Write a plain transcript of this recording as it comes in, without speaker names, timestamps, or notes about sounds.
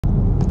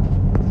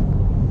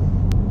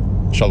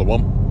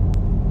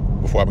Shalom.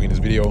 Before I begin this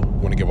video, I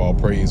want to give all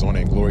praise, honor,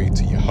 and glory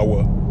to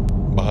Yahweh,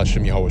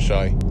 Bahashem Yahweh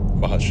Shai,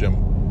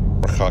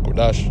 Bahashem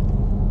Rachakodash,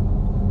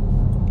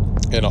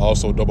 and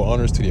also double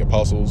honors to the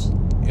apostles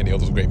and the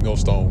elders of Great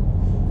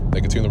Millstone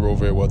that continue to rule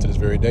very well to this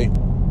very day.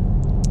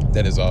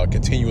 That is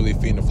continually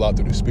feeding the flock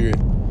through the Spirit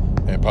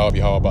and power of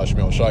Yahweh Bahashem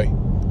Yahweh Shai,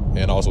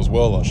 and also as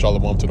well,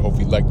 Shalom to the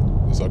hopefully elect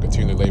is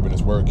continually laboring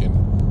this work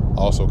and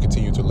also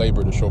continue to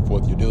labor to show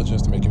forth your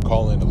diligence to make your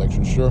calling and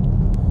election sure,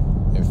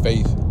 and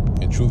faith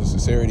and truth and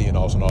sincerity, and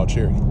also in all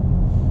charity.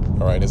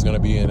 All right, it's going to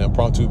be an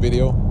impromptu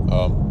video.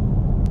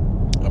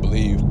 I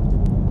believe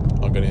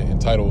I'm going to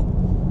entitle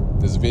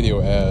this video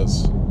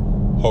as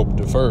Hope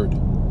Deferred,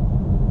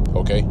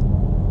 okay?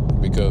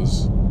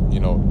 Because, you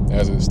know,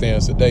 as it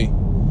stands today,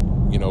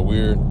 you know,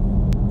 we're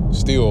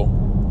still,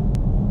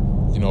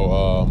 you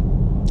know,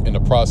 in the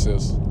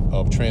process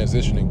of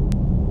transitioning,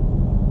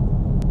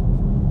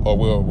 or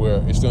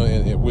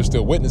we're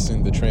still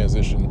witnessing the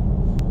transition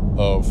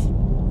of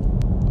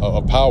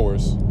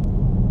powers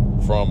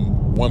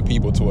from one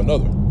people to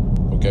another,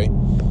 okay?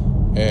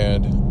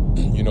 And,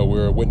 you know,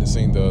 we're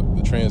witnessing the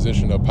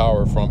transition of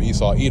power from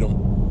Esau Edom,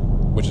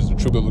 which is the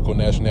true biblical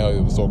nationality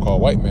of the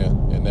so-called white man,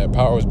 and that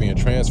power is being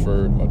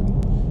transferred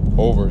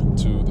over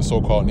to the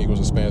so-called Negroes,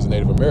 Hispanics, and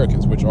Native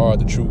Americans, which are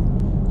the true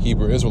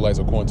Hebrew Israelites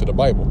according to the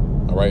Bible,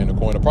 all right, and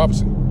according to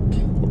prophecy,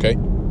 okay?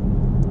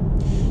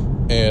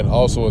 And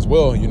also as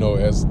well, you know,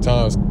 as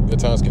times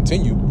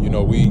continue, you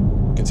know, we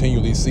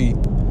continually see,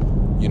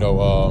 you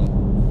know,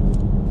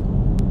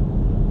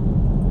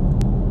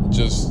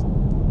 just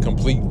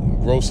complete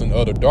gross and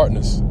utter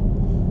darkness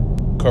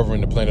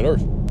covering the planet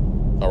Earth,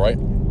 all right?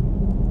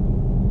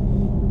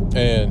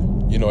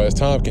 And, you know, as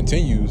time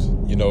continues,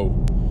 you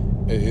know,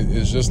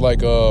 it's just like,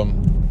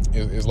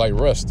 it's like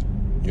rust,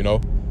 you know?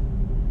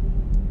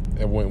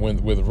 And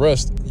when with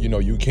rust, you know,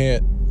 you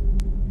can't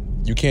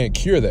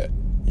cure that,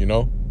 you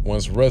know?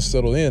 Once rust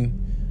settled in,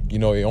 you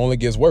know, it only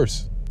gets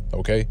worse,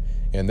 okay?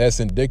 And that's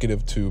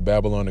indicative to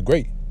Babylon the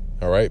Great,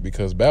 all right?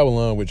 Because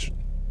Babylon, which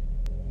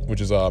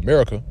is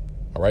America,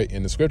 all right,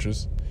 in the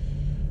scriptures,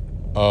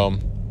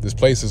 this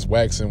place is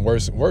waxing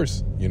worse and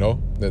worse, you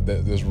know? That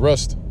this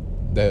rust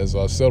that has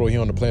settled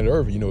here on the planet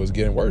Earth, you know, is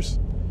getting worse,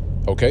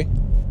 okay?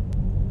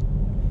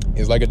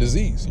 It's like a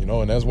disease, you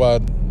know, and that's why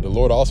the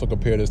Lord also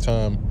compared this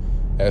time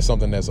as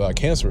something that's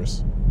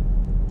cancerous,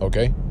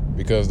 okay?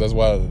 Because that's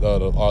why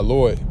our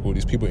Lord, who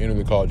these people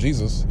inwardly call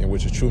Jesus, and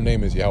which his true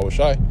name is Yahweh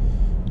Shai,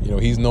 you know,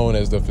 he's known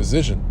as the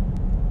physician,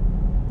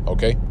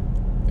 okay?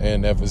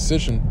 And that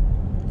physician,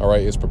 all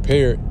right, is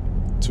prepared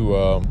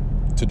to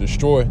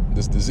destroy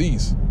this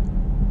disease,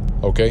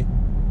 okay?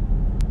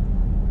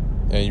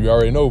 And you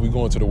already know, we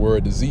go into the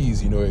word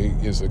disease, you know,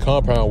 it's a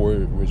compound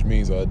word which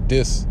means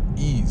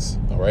dis-ease,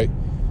 all right?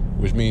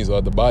 Which means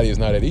the body is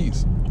not at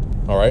ease,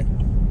 all right?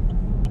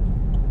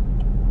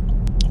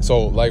 So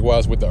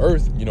likewise with the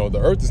earth, you know, the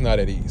earth is not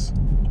at ease,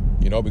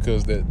 you know,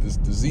 because this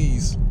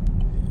disease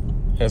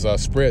has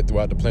spread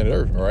throughout the planet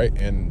Earth, all right?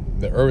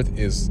 And the earth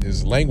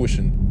is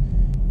languishing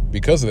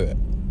because of that,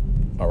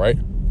 all right?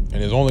 And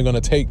it's only going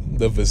to take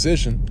the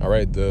physician, all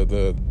right,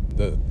 the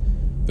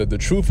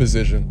true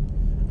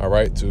physician, all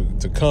right,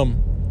 to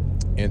come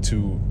and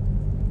to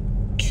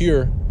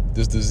cure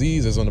this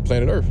disease that's on the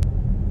planet Earth,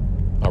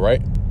 all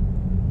right?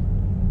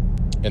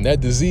 And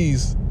that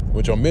disease,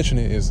 which I'm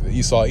mentioning, is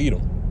Esau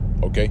Edom.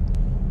 Okay,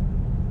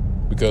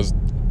 because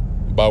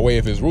by way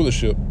of his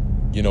rulership,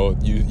 you know,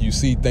 you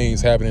see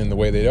things happening the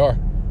way they are.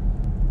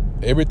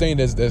 Everything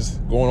that's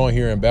going on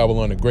here in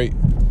Babylon the Great,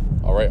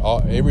 all right,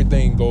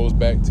 everything goes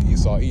back to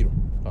Esau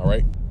Edom, all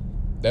right.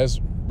 That's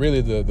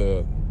really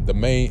the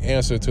main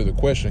answer to the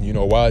question, you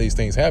know, why are these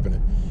things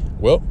happening?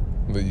 Well,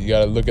 you got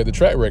to look at the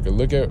track record.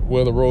 Look at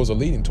where the roads are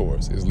leading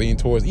towards. It's leading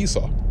towards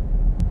Esau.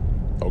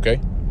 Okay,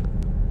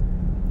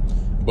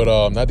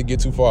 but not to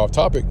get too far off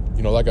topic,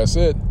 you know, like I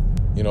said,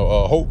 you know,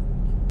 hope,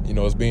 you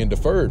know, is being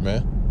deferred,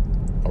 man.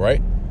 All right.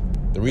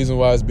 The reason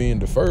why it's being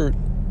deferred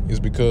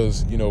is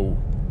because, you know,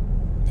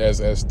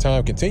 as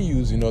time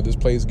continues, you know, this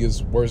place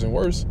gets worse and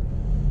worse.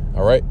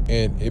 All right.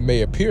 And it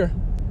may appear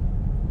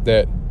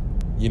that,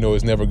 you know,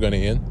 it's never going to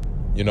end,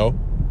 you know,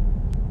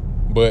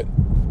 but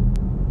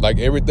like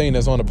everything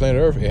that's on the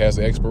planet Earth, it has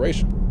an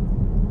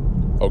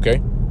expiration.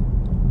 OK,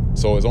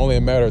 so it's only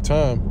a matter of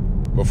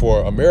time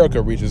before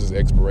America reaches its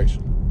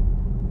expiration.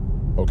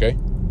 OK.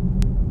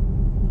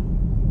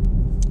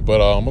 But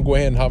I'm going to go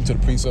ahead and hop into the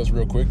precepts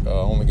real quick. I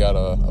only got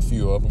a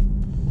few of them.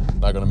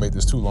 Not going to make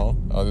this too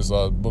long. This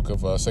is book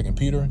of 2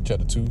 Peter,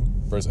 chapter 2,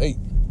 verse 8.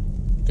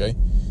 Okay?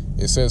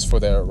 It says, "For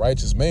that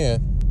righteous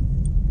man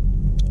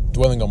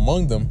dwelling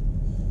among them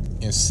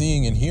and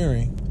seeing and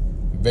hearing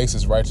makes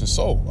his righteous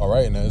soul." All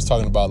right? Now it's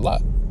talking about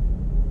Lot.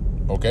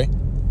 Okay?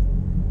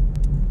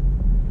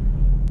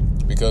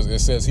 Because it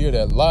says here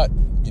that Lot,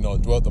 you know,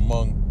 dwelt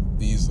among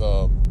these,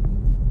 you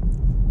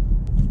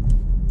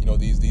know,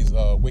 these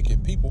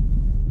wicked people.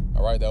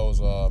 All right, that was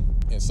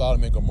in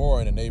Sodom and Gomorrah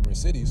and the neighboring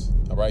cities.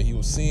 All right, he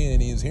was seeing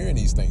and he was hearing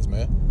these things,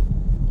 man.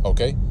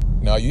 Okay,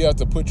 now you have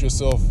to put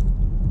yourself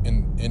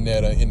in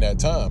that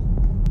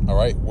time. All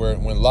right,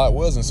 when Lot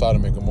was in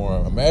Sodom and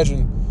Gomorrah,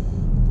 imagine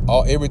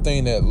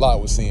everything that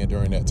Lot was seeing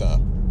during that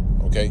time.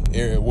 Okay,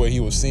 what he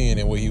was seeing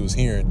and what he was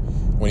hearing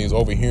when he was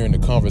overhearing the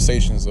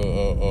conversations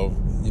of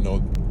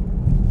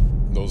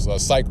those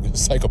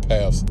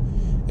psychopaths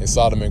in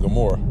Sodom and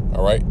Gomorrah.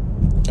 All right,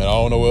 and I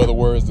don't know what other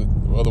words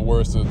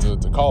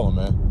to call them,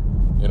 man.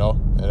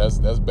 And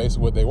that's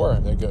basically what they were.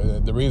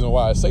 The reason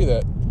why I say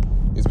that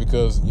is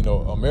because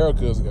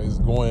America is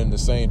going in the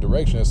same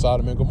direction as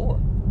Sodom and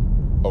Gomorrah.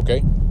 Okay,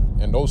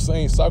 and those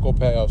same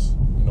psychopaths,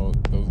 those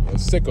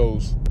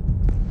sickos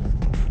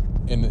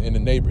in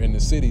the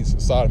cities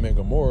of Sodom and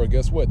Gomorrah,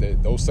 guess what?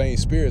 Those same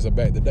spirits are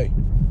back today.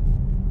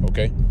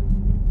 Okay,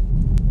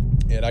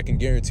 and I can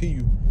guarantee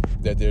you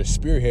that they're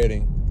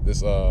spearheading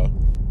this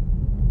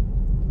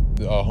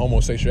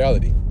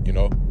homosexuality,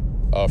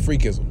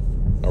 freakism.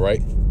 All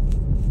right,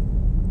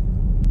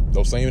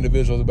 those same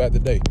individuals are back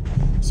today.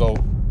 So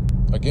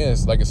again,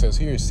 it's like it says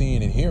here,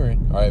 seeing and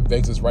hearing, all right,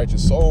 begs his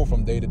righteous soul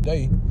from day to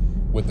day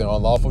with their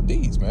unlawful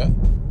deeds, man.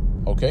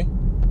 Okay,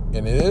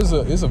 and it is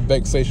a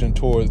vexation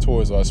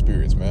towards our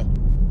spirits,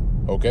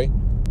 man. Okay,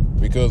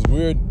 because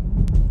we're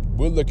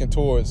looking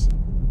towards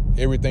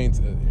everything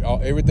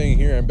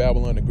here in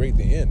Babylon the Great,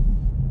 the end.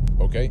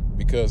 Okay,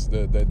 because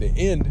the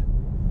end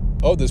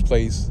of this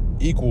place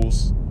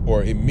equals,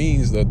 or it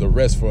means the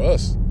rest for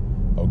us.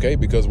 Okay,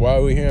 because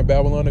while we're here in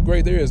Babylon the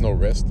Great, there is no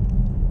rest.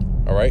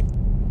 All right,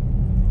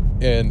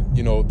 and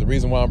the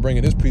reason why I'm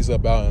bringing this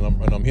precept out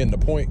and I'm hitting the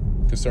point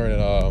concerning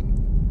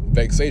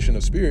vexation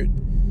of spirit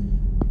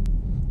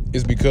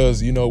is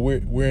because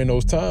we're in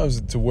those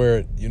times to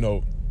where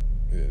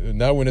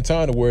now we're in a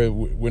time to where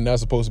we're not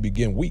supposed to be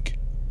getting weak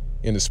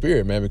in the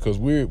spirit, man, because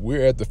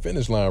we're at the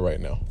finish line right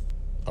now.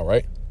 All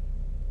right,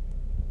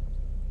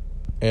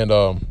 and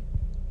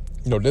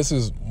this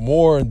is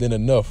more than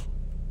enough,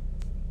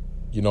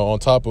 on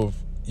top of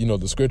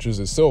the scriptures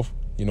itself,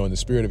 in the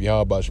spirit of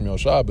Yahweh B'Shem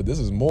Shai, but this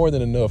is more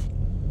than enough.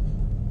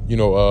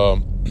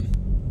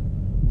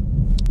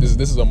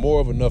 This is a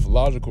more of enough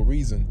logical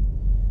reason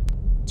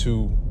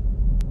to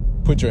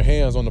put your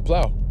hands on the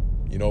plow.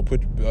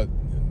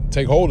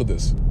 Take hold of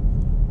this.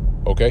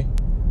 Okay,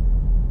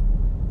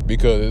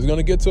 because it's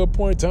gonna get to a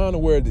point in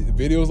time where the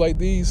videos like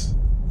these,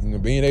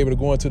 being able to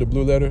go into the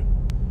Blue Letter,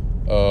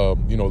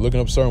 looking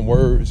up certain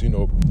words,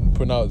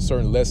 putting out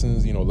certain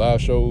lessons,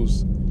 live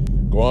shows,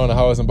 go on the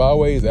highways and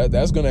byways,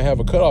 that's gonna have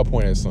a cutoff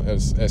point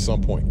at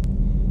some point.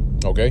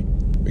 Okay,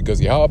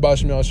 because Yahweh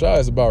B'Shem Shai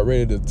is about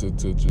ready to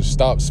just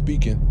stop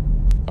speaking,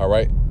 all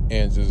right,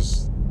 and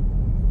just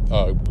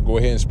go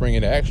ahead and spring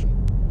into action,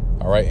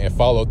 all right, and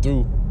follow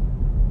through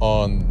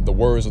on the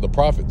words of the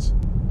prophets.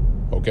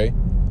 Okay,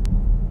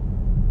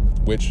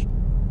 which,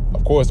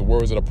 of course, the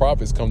words of the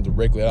prophets come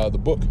directly out of the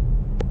book.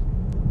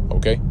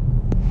 Okay,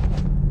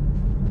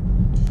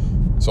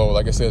 so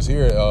like it says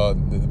here, it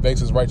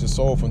vexes his righteous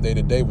soul from day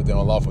to day with their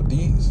unlawful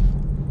deeds.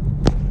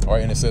 All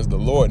right, and it says, the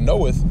Lord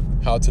knoweth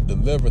how to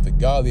deliver the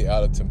godly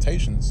out of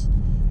temptations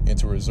and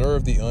to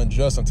reserve the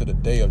unjust unto the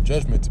day of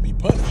judgment to be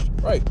punished.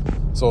 Right.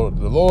 So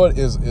the Lord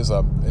is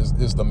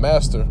the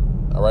master.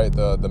 All right,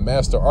 the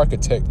master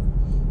architect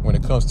when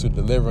it comes to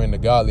delivering the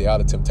godly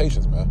out of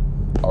temptations, man.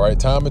 All right,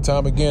 time and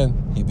time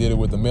again, he did it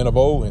with the men of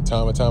old, and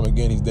time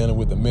again, he's done it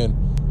with the men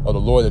of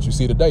the Lord that you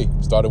see today,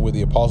 starting with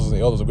the apostles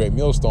and elders of Great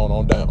Millstone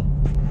on down.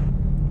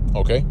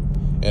 Okay,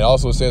 and it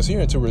also says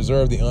here, to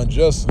reserve the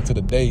unjust unto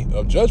the day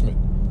of judgment.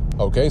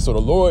 Okay, so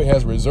the Lord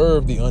has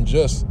reserved the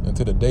unjust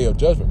until the day of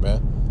judgment,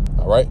 man.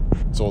 All right,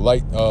 so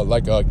like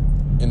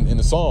in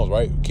the Psalms,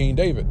 right, King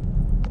David,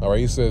 all right,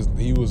 he says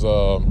he was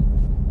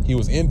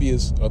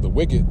envious of the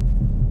wicked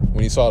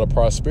when he saw the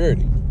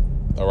prosperity.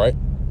 All right,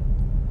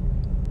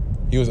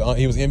 he was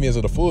envious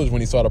of the foolish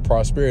when he saw the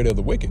prosperity of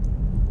the wicked.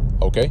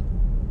 Okay,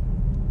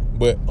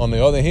 but on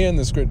the other hand,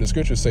 the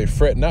scriptures say,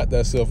 fret not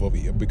thyself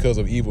because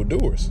of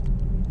evildoers.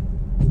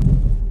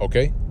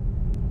 Okay,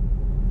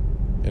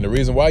 and the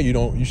reason why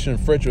you shouldn't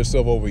fret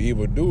yourself over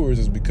evildoers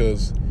is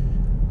because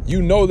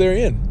they're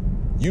in.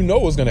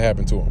 What's going to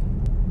happen to them.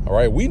 All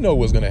right, we know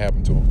what's going to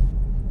happen to them.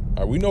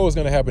 All right, we know what's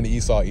going to happen to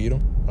Esau,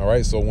 Edom. All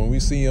right, so when we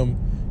see him,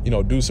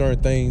 do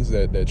certain things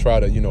that try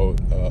to,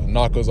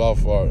 knock us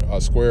off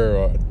our square,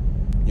 or,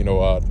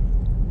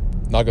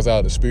 knock us out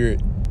of the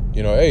spirit,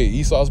 hey,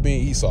 Esau's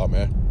being Esau,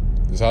 man.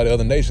 This is how the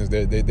other nations,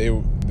 the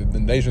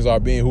nations are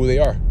being who they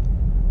are.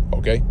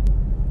 Okay.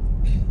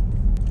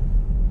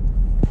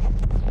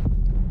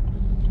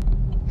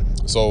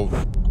 So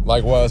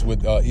likewise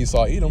with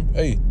Esau, Edom,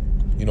 hey,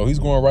 he's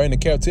going right into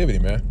captivity,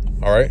 man.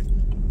 All right,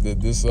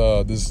 this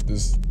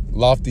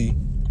lofty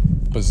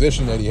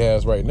position that he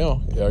has right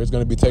now, it's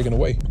going to be taken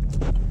away.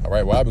 All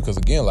right, why? Because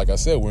again, like I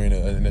said, we're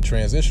in a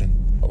transition.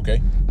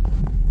 Okay.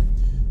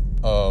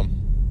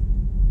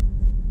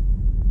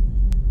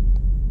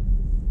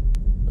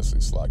 Let's see,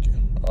 Slakia.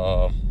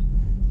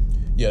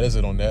 Yeah, that's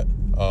it on that.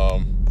 Now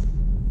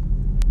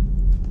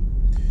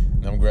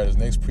I'm gonna grab his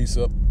next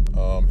precept,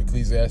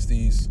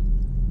 Ecclesiastes.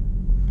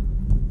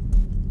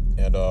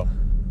 And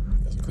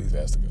that's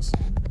Ecclesiasticus.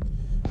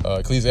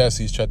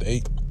 Ecclesiastes chapter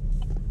 8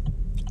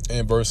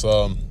 and verse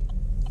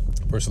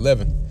Verse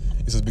 11,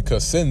 it says,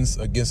 because sentence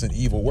against an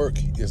evil work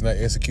is not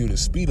executed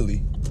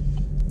speedily,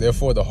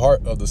 therefore the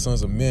heart of the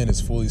sons of men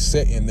is fully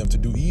set in them to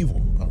do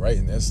evil. All right,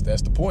 and that's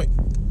the point.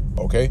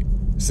 Okay,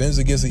 sentence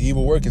against an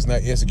evil work is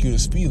not executed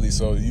speedily.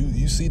 So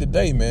you see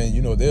today, man,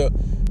 you know,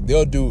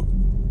 they'll do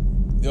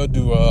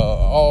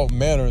all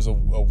manners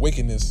of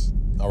wickedness.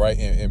 All right,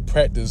 and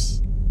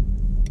practice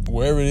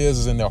wherever it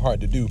is in their heart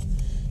to do.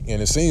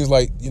 And it seems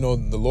like, you know,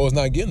 the Lord's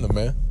not getting them,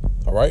 man.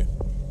 All right.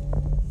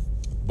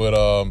 But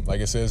like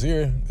it says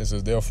here, it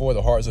says, therefore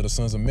the hearts of the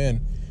sons of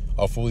men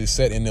are fully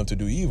set in them to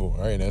do evil.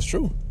 All right, and that's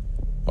true.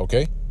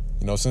 Okay.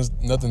 You know, since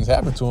nothing's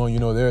happened to them, you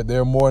know,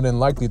 they're more than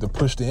likely to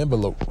push the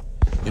envelope.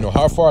 You know,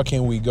 how far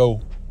can we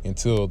go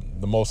until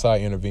the Most High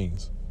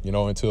intervenes? You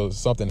know, until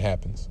something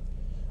happens.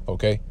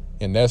 Okay.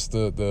 And that's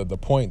the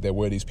point that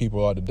where these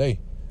people are today.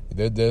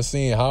 They're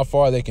seeing how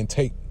far they can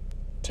take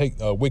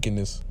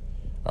wickedness.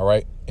 All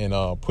right.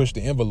 And push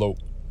the envelope,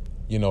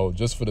 you know,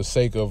 just for the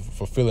sake of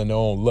fulfilling their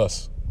own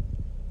lusts.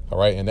 All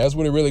right. And that's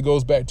what it really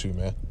goes back to,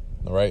 man.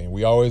 All right. And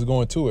we always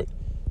go into it.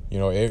 You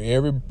know,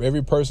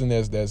 every person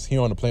that's here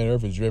on the planet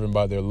Earth is driven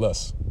by their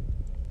lusts.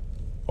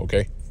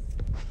 Okay.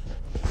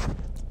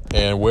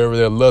 And wherever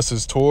their lust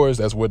is towards,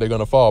 that's what they're going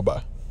to fall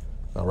by.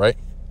 All right.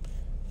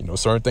 You know,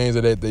 certain things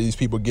that these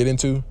people get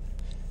into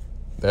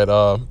that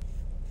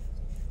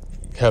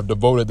have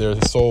devoted their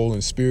soul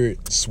and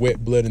spirit,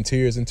 sweat, blood, and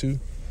tears into.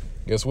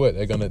 Guess what?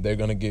 They're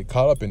gonna get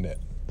caught up in that.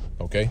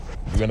 Okay,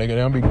 they're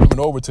gonna be given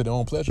over to their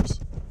own pleasures,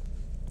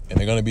 and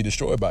they're gonna be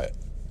destroyed by it.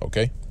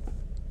 Okay.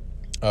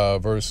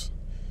 Verse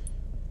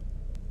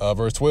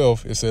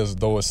 12, it says,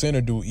 though a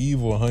sinner do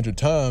evil 100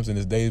 times and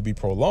his days be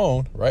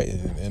prolonged, right?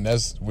 And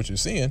that's what you're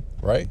seeing,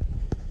 right?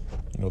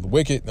 You know, the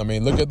wicked. I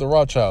mean, look at the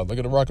Rothschild, look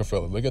at the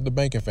Rockefeller, look at the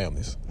banking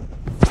families,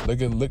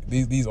 look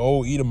these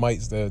old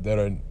Edomites that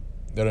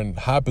are in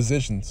high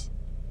positions.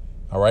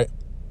 All right.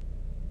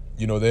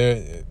 You know,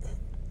 they've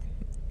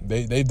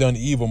done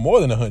evil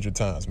more than 100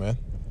 times, man.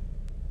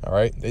 All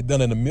right. They've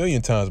done it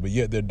 1,000,000 times, but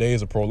yet their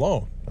days are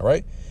prolonged. All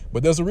right.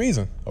 But there's a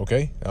reason.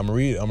 Okay. I'm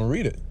gonna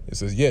read it. It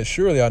says, yet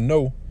surely I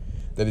know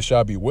that it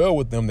shall be well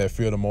with them that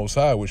fear the Most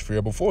High, which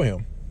fear before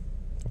him.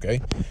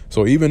 Okay.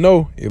 So even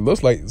though it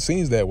looks like it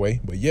seems that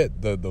way, but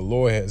yet the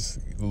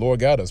Lord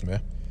got us,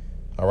 man.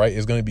 All right.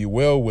 It's going to be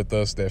well with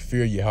us that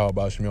fear Yahweh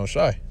B'Shem Yom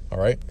Shai. All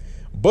right.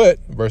 But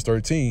verse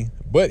 13,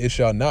 but it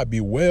shall not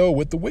be well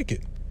with the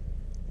wicked.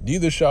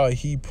 Neither shall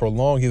he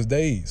prolong his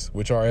days,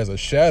 which are as a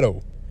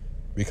shadow,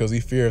 because he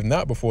feareth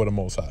not before the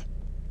Most High.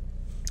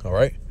 All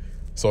right.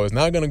 So it's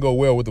not going to go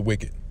well with the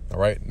wicked. All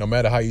right. No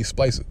matter how you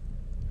splice it.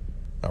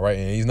 All right.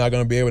 And he's not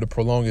going to be able to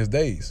prolong his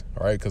days.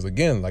 All right. Because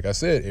again, like I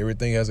said,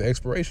 everything has an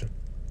expiration.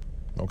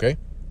 Okay.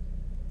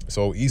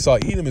 So Esau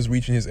Edom is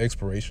reaching his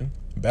expiration.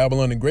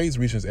 Babylon the Great is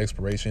reaching his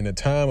expiration. The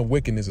time of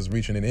wickedness is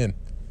reaching an end.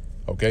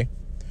 Okay.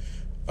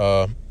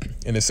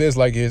 And it says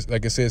like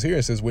it says here,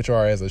 it says, which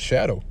are as a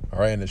shadow. All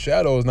right. And the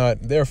shadow is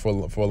not there for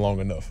long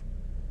enough.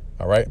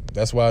 All right.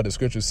 That's why the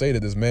scriptures say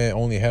that this man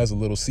only has a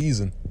little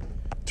season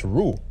to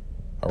rule.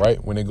 All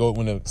right. When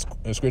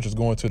the scriptures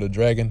go into the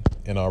dragon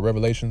in our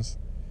Revelations,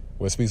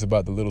 where it speaks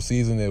about the little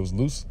season that was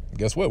loose,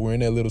 guess what? We're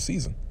in that little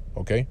season.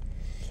 Okay.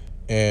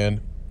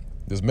 And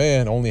this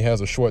man only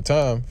has a short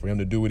time for him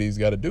to do what he's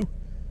got to do.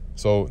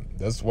 So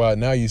that's why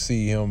now you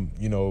see him,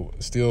 you know,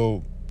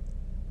 still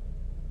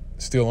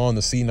on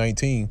the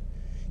C-19,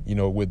 you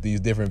know, with these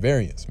different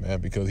variants, man,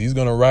 because he's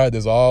going to ride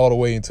this all the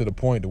way into the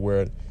point to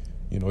where,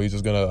 you know, he's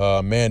just going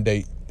to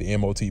mandate the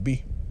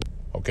MOTB,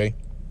 okay,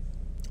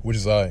 which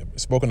is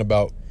spoken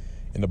about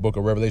in the book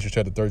of Revelation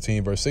chapter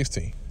 13, verse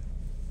 16,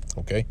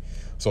 okay.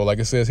 So like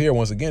it says here,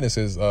 once again, it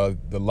says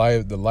the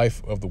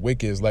life of the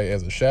wicked is like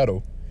as a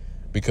shadow,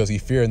 because he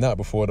feared not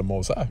before the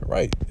Most High,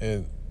 right?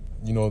 And,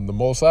 you know, the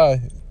Most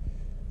High,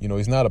 you know,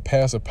 he's not a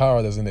passive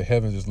power that's in the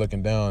heavens just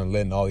looking down and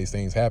letting all these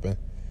things happen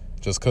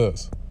just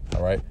cause.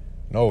 All right.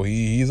 No,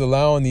 he's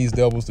allowing these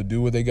devils to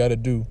do what they got to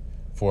do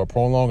for a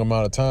prolonged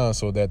amount of time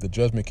so that the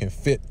judgment can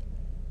fit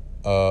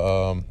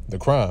the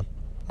crime.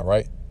 All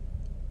right.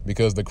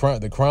 Because the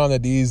crime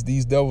that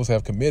these devils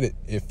have committed,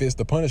 it fits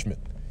the punishment.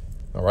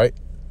 All right.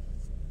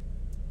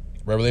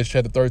 Revelation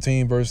chapter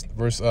 13,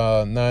 verse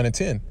 9 and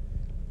 10.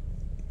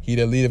 He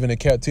that leadeth into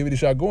captivity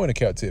shall go into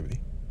captivity.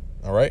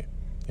 All right.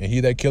 And he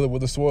that killeth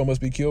with the sword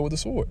must be killed with the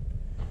sword.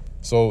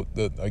 So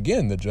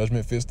again, the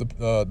judgment fits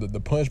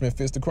the punishment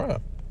fits the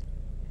crime.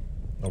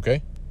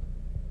 Okay.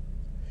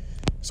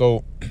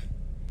 So,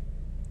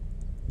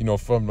 you know,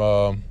 from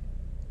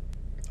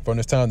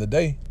this time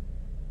today,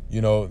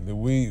 you know,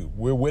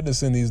 we're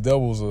witnessing these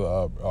devils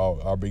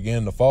are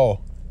beginning to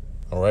fall.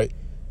 All right.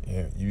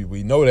 And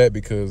we know that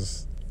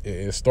because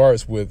it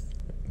starts with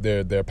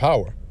their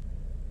power.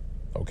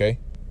 Okay.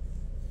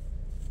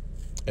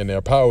 And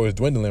their power is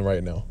dwindling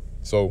right now.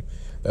 So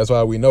that's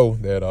why we know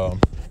that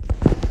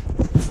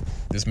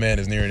this man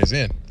is nearing his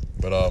end.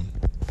 But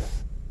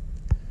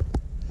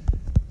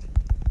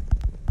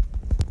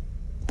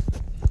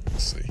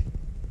let's see.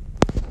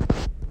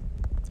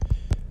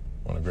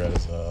 I want to grab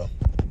this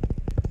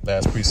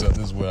last precept.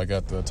 This is what I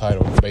got the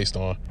title based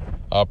on.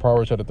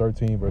 Proverbs chapter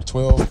 13, verse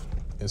 12.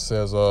 It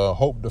says,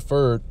 hope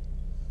deferred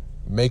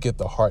maketh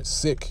the heart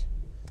sick,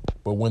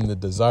 but when the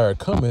desire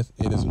cometh,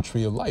 it is a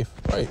tree of life,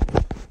 right?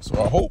 So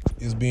our hope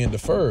is being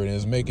deferred and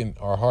is making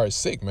our heart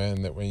sick,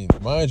 man. That when,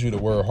 mind you, the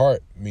word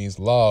heart means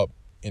lab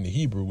in the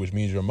Hebrew, which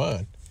means your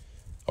mind,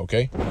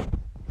 okay?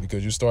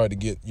 Because you start to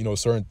get,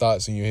 certain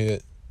thoughts in your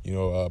head,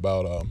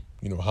 about,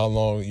 how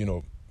long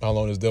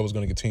this devil's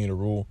going to continue to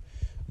rule.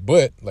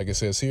 But like it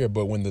says here,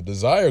 but when the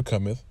desire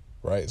cometh,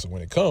 right? So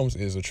when it comes,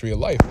 it is a tree of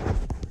life.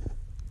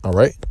 All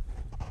right.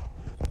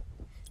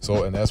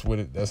 So, and that's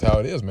how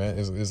it is, man.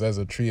 It's as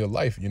a tree of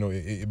life,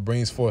 it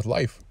brings forth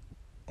life.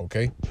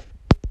 Okay.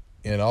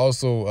 And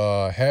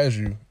also has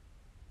you,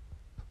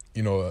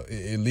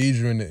 it leads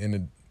you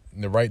in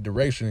the right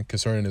direction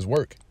concerning his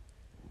work.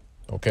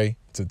 Okay.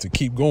 To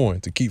keep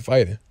going, to keep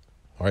fighting.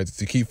 All right.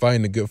 To keep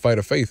fighting the good fight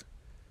of faith.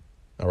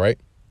 All right.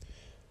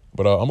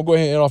 But I'm gonna go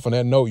ahead and end off on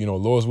that note.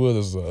 Lord's will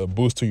is a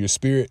boost to your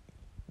spirit.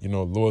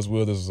 Lord's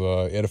will is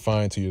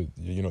edifying to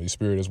your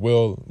spirit as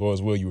well.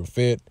 Lord's will, you were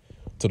fed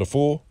to the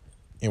full.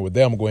 And with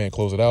that, I'm going to go ahead and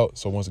close it out.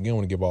 So once again, I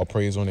want to give all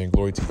praise, honor, and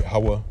glory to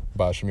Yahweh,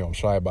 Ba'ashem Yom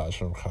Shai,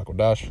 Ba'ashem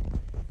HaKodash.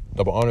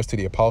 Double honors to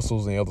the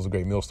apostles and the elders of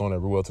Great Millstone that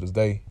rule well to this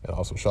day. And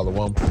also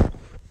Shalom,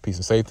 peace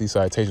and safety.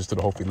 Salutations to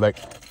the hopefully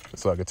elect.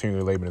 So I continue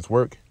to labor in his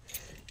work.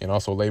 And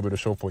also labor to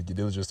show forth your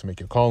diligence to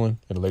make your calling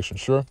and election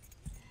sure.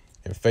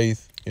 In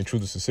faith, in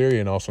truth and sincerity,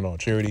 and also in all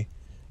charity.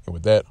 And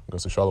with that, I'm going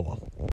to say Shalom.